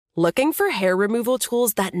Looking for hair removal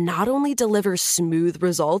tools that not only deliver smooth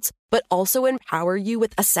results, but also empower you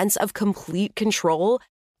with a sense of complete control?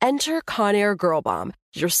 Enter Conair Girl Bomb,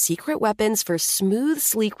 your secret weapons for smooth,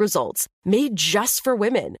 sleek results, made just for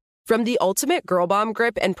women. From the ultimate Girl Bomb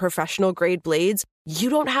grip and professional-grade blades, you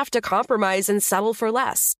don't have to compromise and settle for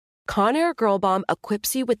less. Conair Girl Bomb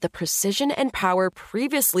equips you with the precision and power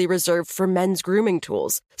previously reserved for men's grooming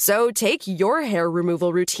tools. So take your hair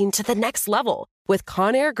removal routine to the next level with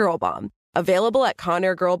Conair Girl Bomb. Available at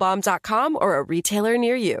ConairGirlBomb.com or a retailer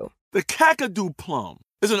near you. The Kakadu plum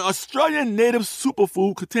is an Australian native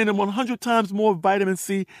superfood containing 100 times more vitamin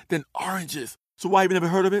C than oranges. So why have you never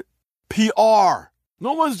heard of it? PR.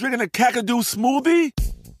 No one's drinking a Kakadu smoothie?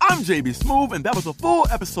 I'm JB Smoove, and that was a full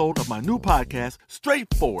episode of my new podcast,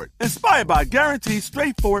 Straightforward, inspired by guaranteed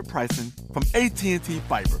straightforward pricing from AT&T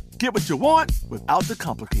Fiber. Get what you want without the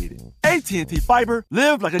complicated. AT&T Fiber,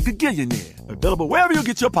 live like a gigillionaire. Available wherever you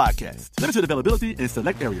get your podcasts. Limited availability in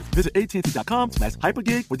select areas. Visit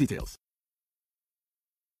AT&T.com/hypergig for details.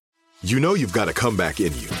 You know you've got a comeback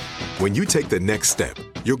in you. When you take the next step,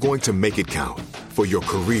 you're going to make it count. For your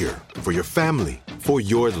career, for your family, for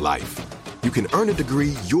your life. You can earn a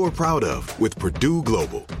degree you're proud of with Purdue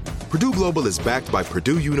Global. Purdue Global is backed by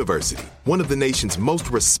Purdue University, one of the nation's most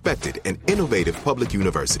respected and innovative public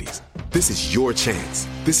universities. This is your chance.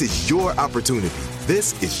 This is your opportunity.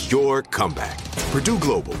 This is your comeback. Purdue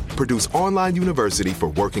Global, Purdue's online university for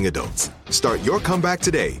working adults. Start your comeback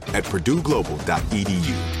today at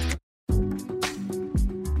purdueglobal.edu.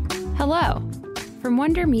 Hello. From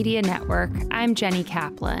Wonder Media Network, I'm Jenny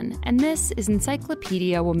Kaplan, and this is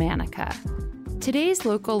Encyclopedia Womanica. Today's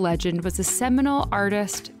local legend was a seminal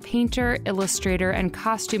artist, painter, illustrator, and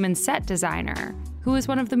costume and set designer who was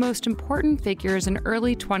one of the most important figures in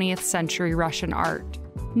early 20th century Russian art.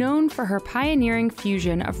 Known for her pioneering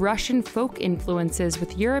fusion of Russian folk influences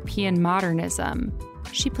with European modernism,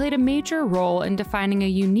 she played a major role in defining a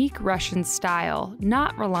unique Russian style,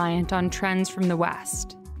 not reliant on trends from the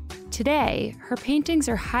West. Today, her paintings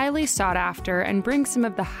are highly sought after and bring some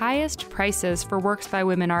of the highest prices for works by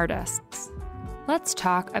women artists. Let's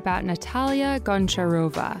talk about Natalia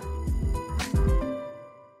Goncharova.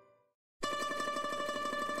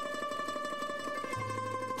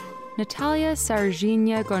 Natalia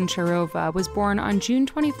Sergeyevna Goncharova was born on June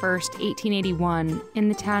 21, 1881, in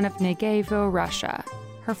the town of Negevo, Russia.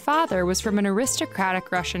 Her father was from an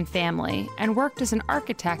aristocratic Russian family and worked as an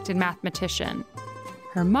architect and mathematician.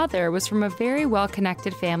 Her mother was from a very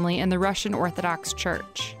well-connected family in the Russian Orthodox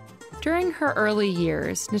Church. During her early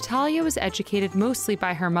years, Natalia was educated mostly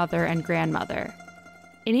by her mother and grandmother.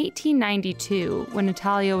 In 1892, when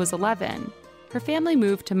Natalia was 11, her family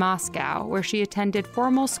moved to Moscow, where she attended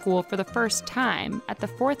formal school for the first time at the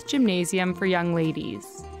 4th Gymnasium for Young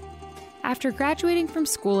Ladies. After graduating from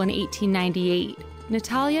school in 1898,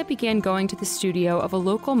 Natalia began going to the studio of a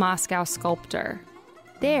local Moscow sculptor.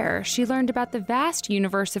 There, she learned about the vast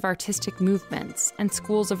universe of artistic movements and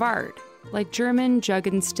schools of art, like German,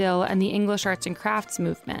 Jugendstil, and the English arts and crafts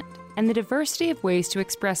movement, and the diversity of ways to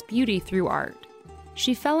express beauty through art.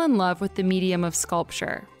 She fell in love with the medium of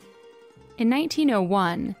sculpture. In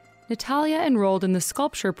 1901, Natalia enrolled in the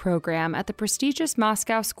sculpture program at the prestigious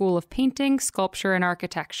Moscow School of Painting, Sculpture, and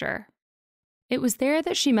Architecture. It was there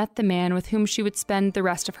that she met the man with whom she would spend the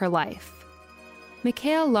rest of her life.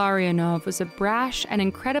 Mikhail Larionov was a brash and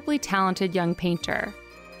incredibly talented young painter.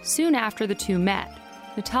 Soon after the two met,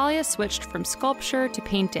 Natalia switched from sculpture to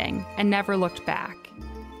painting and never looked back.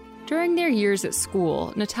 During their years at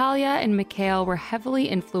school, Natalia and Mikhail were heavily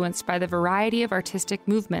influenced by the variety of artistic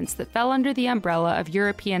movements that fell under the umbrella of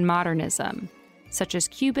European modernism, such as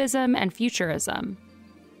Cubism and Futurism.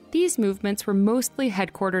 These movements were mostly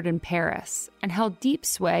headquartered in Paris and held deep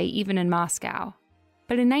sway even in Moscow.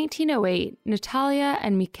 But in 1908, Natalia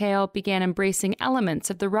and Mikhail began embracing elements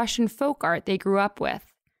of the Russian folk art they grew up with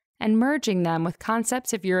and merging them with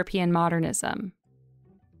concepts of European modernism.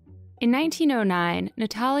 In 1909,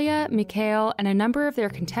 Natalia, Mikhail, and a number of their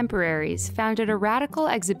contemporaries founded a radical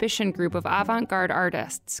exhibition group of avant-garde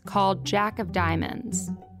artists called Jack of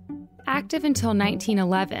Diamonds. Active until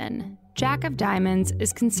 1911, Jack of Diamonds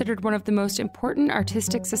is considered one of the most important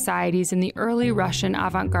artistic societies in the early Russian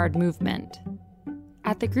avant-garde movement.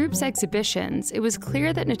 At the group's exhibitions, it was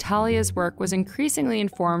clear that Natalia's work was increasingly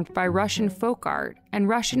informed by Russian folk art and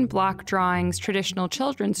Russian block drawings, traditional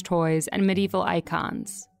children's toys, and medieval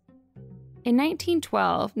icons. In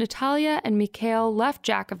 1912, Natalia and Mikhail left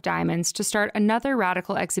Jack of Diamonds to start another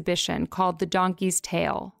radical exhibition called The Donkey's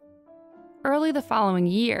Tale. Early the following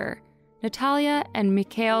year, Natalia and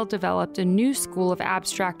Mikhail developed a new school of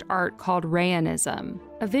abstract art called Rayonism,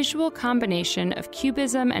 a visual combination of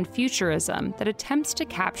cubism and futurism that attempts to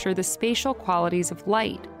capture the spatial qualities of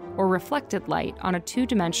light, or reflected light, on a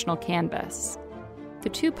two-dimensional canvas. The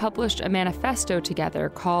two published a manifesto together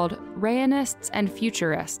called Rayonists and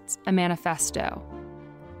Futurists, a Manifesto.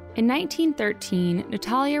 In 1913,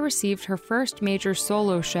 Natalia received her first major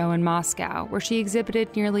solo show in Moscow, where she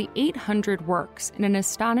exhibited nearly 800 works in an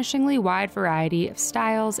astonishingly wide variety of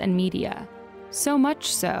styles and media. So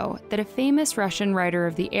much so that a famous Russian writer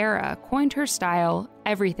of the era coined her style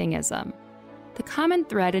everythingism. The common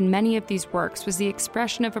thread in many of these works was the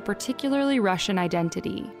expression of a particularly Russian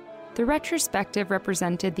identity. The retrospective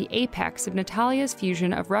represented the apex of Natalia's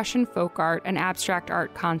fusion of Russian folk art and abstract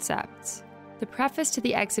art concepts. The preface to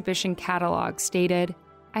the exhibition catalog stated,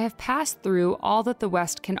 "I have passed through all that the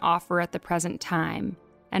West can offer at the present time,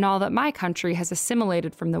 and all that my country has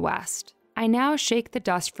assimilated from the West. I now shake the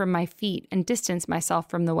dust from my feet and distance myself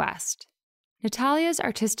from the West." Natalia's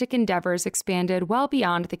artistic endeavors expanded well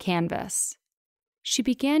beyond the canvas. She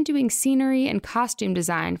began doing scenery and costume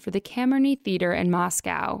design for the Kamerny Theater in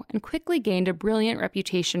Moscow and quickly gained a brilliant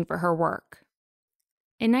reputation for her work.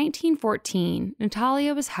 In 1914,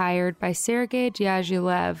 Natalia was hired by Sergei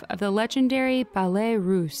Diaghilev of the legendary Ballet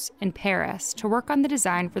Russe in Paris to work on the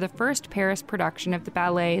design for the first Paris production of the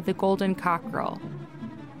ballet The Golden Cockerel.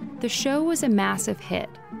 The show was a massive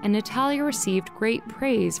hit, and Natalia received great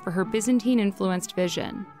praise for her Byzantine-influenced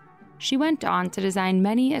vision. She went on to design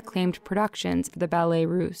many acclaimed productions for the Ballet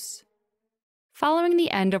Russe. Following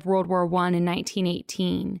the end of World War I in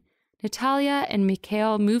 1918, Natalia and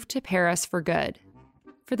Mikhail moved to Paris for good.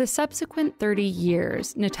 For the subsequent 30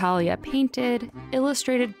 years, Natalia painted,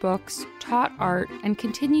 illustrated books, taught art, and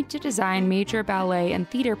continued to design major ballet and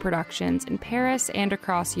theater productions in Paris and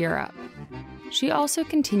across Europe. She also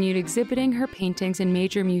continued exhibiting her paintings in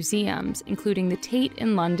major museums, including the Tate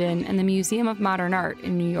in London and the Museum of Modern Art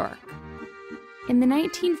in New York. In the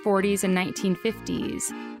 1940s and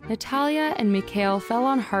 1950s, Natalia and Mikhail fell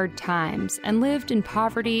on hard times and lived in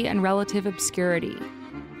poverty and relative obscurity.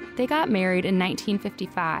 They got married in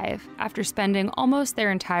 1955 after spending almost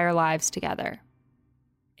their entire lives together.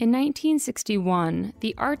 In 1961,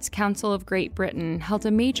 the Arts Council of Great Britain held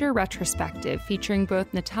a major retrospective featuring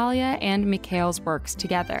both Natalia and Mikhail's works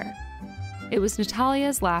together. It was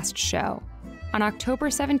Natalia's last show. On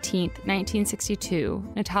October 17, 1962,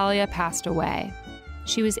 Natalia passed away.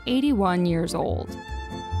 She was 81 years old.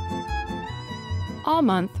 All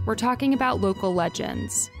month, we're talking about local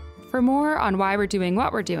legends. For more on why we're doing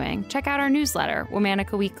what we're doing, check out our newsletter,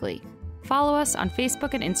 Womanica Weekly. Follow us on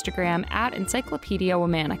Facebook and Instagram at Encyclopedia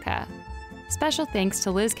Womanica. Special thanks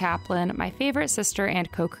to Liz Kaplan, my favorite sister and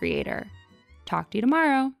co-creator. Talk to you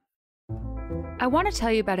tomorrow. I want to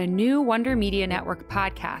tell you about a new Wonder Media Network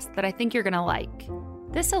podcast that I think you're going to like.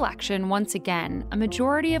 This election, once again, a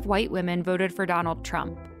majority of white women voted for Donald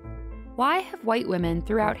Trump. Why have white women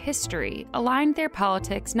throughout history aligned their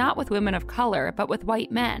politics not with women of color, but with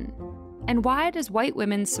white men? And why does white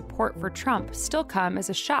women's support for Trump still come as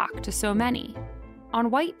a shock to so many?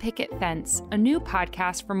 On White Picket Fence, a new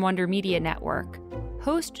podcast from Wonder Media Network,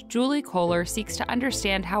 host Julie Kohler seeks to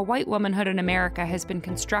understand how white womanhood in America has been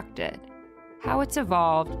constructed, how it's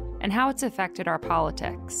evolved, and how it's affected our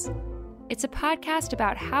politics. It's a podcast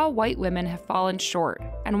about how white women have fallen short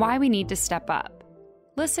and why we need to step up.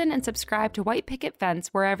 Listen and subscribe to White Picket Fence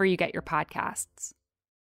wherever you get your podcasts.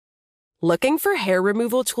 Looking for hair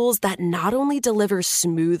removal tools that not only deliver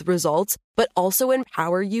smooth results, but also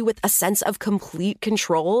empower you with a sense of complete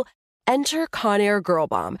control? Enter Conair Girl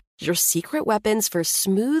Bomb, your secret weapons for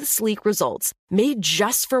smooth, sleek results, made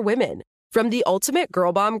just for women. From the ultimate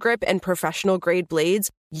Girl Bomb grip and professional-grade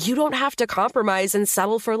blades, you don't have to compromise and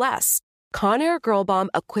settle for less. Conair Girl Bomb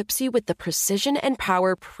equips you with the precision and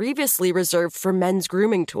power previously reserved for men's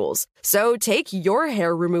grooming tools. So take your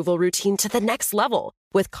hair removal routine to the next level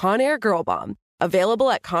with Conair Girl Bomb.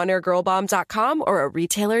 Available at ConairGirlBomb.com or a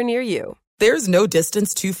retailer near you. There's no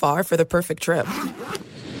distance too far for the perfect trip.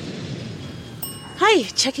 Hi,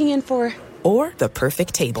 checking in for... Or the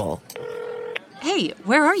perfect table. Hey,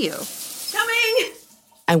 where are you? Coming!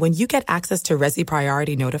 And when you get access to Resi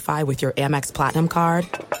Priority Notify with your Amex Platinum card...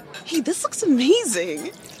 Hey, this looks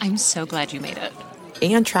amazing. I'm so glad you made it.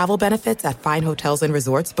 And travel benefits at fine hotels and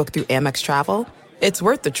resorts booked through Amex Travel. It's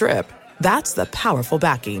worth the trip. That's the powerful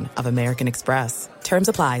backing of American Express. Terms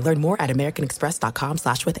apply. Learn more at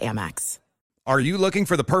americanexpress.com/withAmex. Are you looking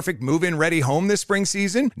for the perfect move-in ready home this spring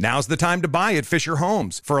season? Now's the time to buy at Fisher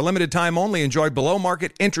Homes. For a limited time only, enjoy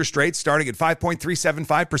below-market interest rates starting at 5.375%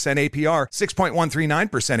 APR,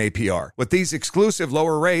 6.139% APR. With these exclusive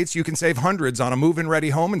lower rates, you can save hundreds on a move-in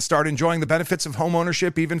ready home and start enjoying the benefits of home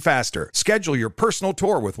ownership even faster. Schedule your personal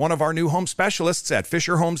tour with one of our new home specialists at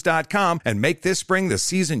FisherHomes.com and make this spring the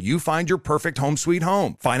season you find your perfect home sweet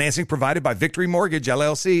home. Financing provided by Victory Mortgage,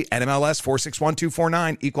 LLC, NMLS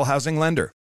 461249, Equal Housing Lender.